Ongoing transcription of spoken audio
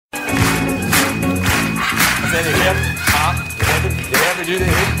said hip hop. You ever do the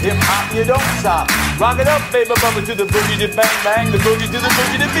hip hop, you don't stop. Rock it up, baby, bubba, to the boogie, to bang bang, the boogie to the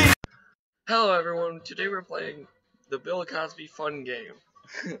boogie to beat. Hello everyone, today we're playing the Bill Cosby fun game.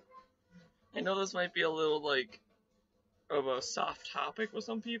 I know this might be a little of a soft topic with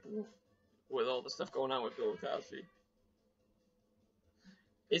some people, with all the stuff going on with Bill Cosby.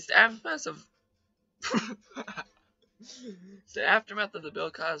 It's the aftermath of it's the aftermath of the Bill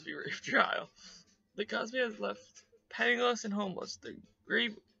Cosby rape trial. The Cosby has left penniless and homeless. The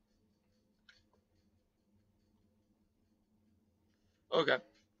grave. Okay.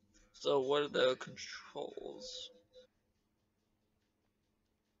 So what are the controls?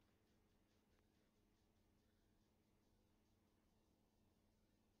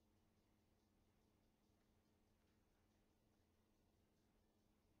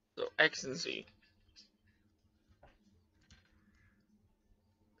 So X and Z.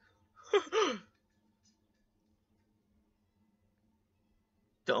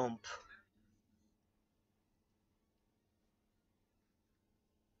 Dump.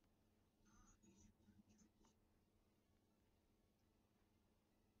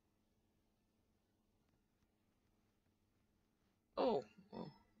 Oh.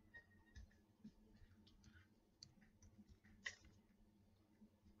 Oh.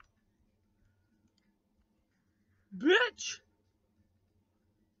 Bitch!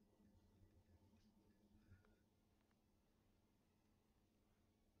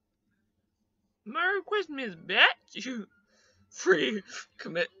 Merry Christmas, bitch! 3.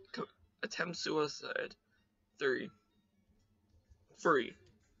 Attempt suicide. 3. Free.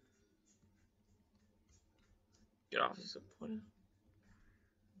 Get off this pudding.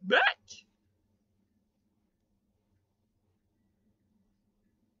 Bitch!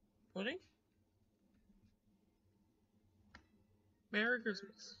 Pudding? Merry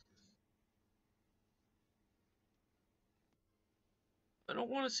Christmas. I don't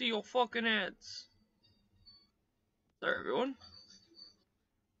want to see your fucking ads. There, everyone.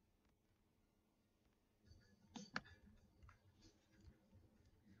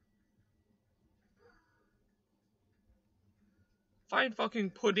 Find fucking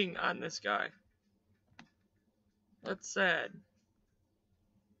pudding on this guy. That's sad.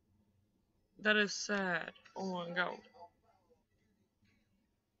 That is sad. Oh my god.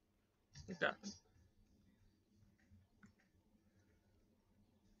 Like that.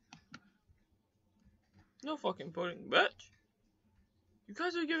 No fucking pudding, bitch. You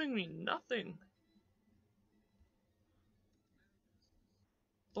guys are giving me nothing.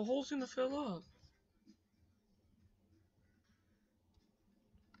 The hole's gonna fill up.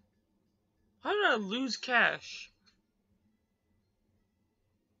 How did I lose cash?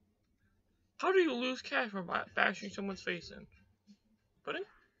 How do you lose cash by bashing someone's face in? Pudding?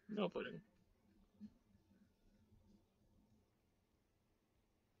 No pudding.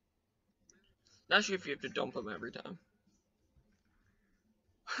 Not sure if you have to dump them every time.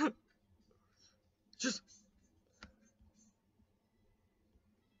 Just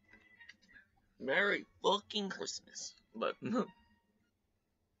Merry fucking Christmas. But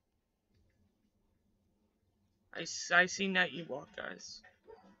I seen that you walk, guys.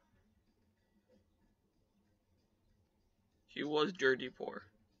 He was dirty poor.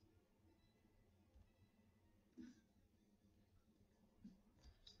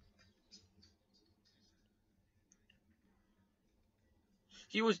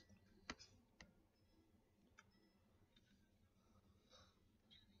 He was.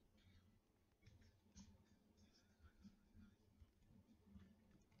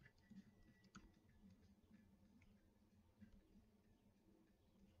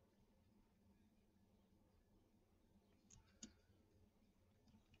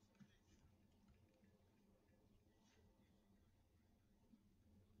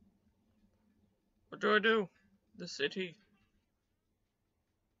 What do I do? The city.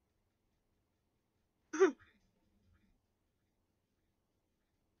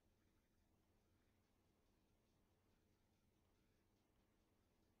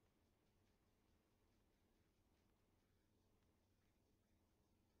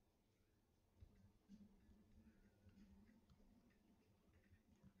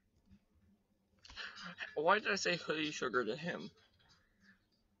 Why did I say hoodie sugar to him?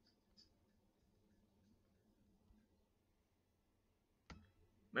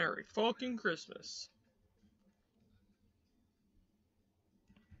 Merry fucking Christmas.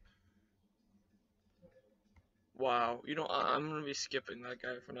 Wow, you know, I'm gonna be skipping that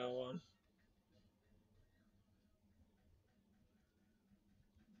guy from now on.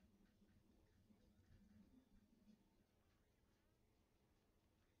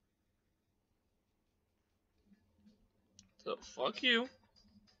 So fuck you.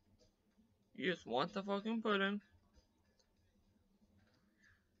 You just want the fucking pudding.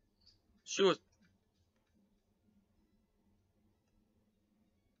 She was.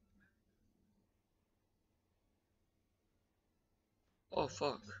 Oh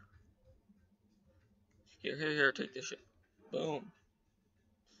fuck. Here, take this shit. Boom.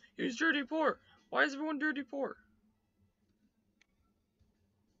 He's dirty poor. Why is everyone dirty poor?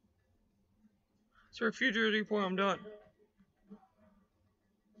 So if you're dirty poor, I'm done.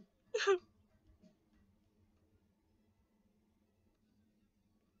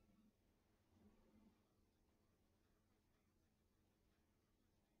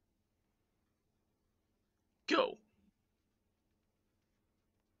 Go.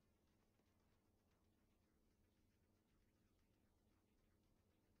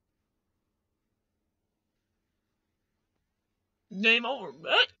 Game over,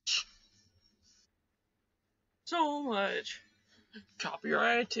 bitch. So much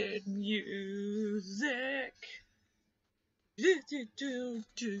copyrighted music. Do do do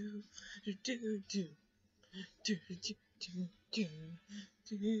do do do do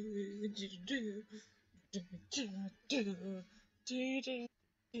do do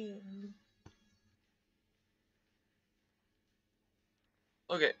do.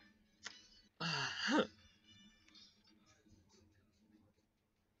 Okay.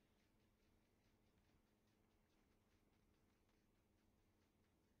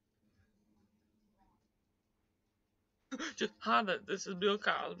 Just hi, this is Bill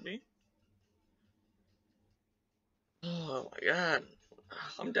Cosby. Oh my god.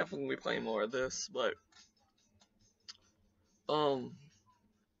 I'm definitely gonna be playing more of this, but um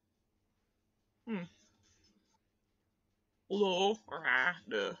hmm. Hello.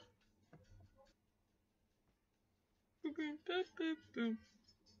 Duh.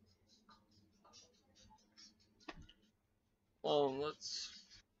 Let's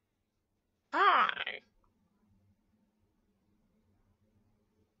hi.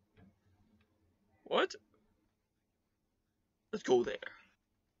 What? Let's go there.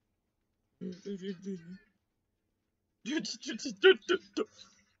 You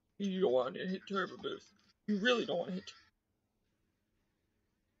don't want to hit turbo boost. You really don't want to hit.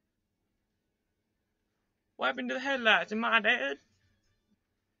 What happened to the headlights? Am I dead?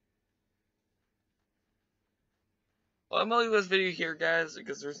 Well, I'm gonna leave this video here, guys,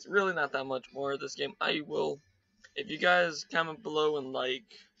 because there's really not that much more of this game. I will, if you guys comment below and like,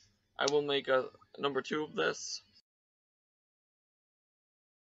 I will make a number 2 of this.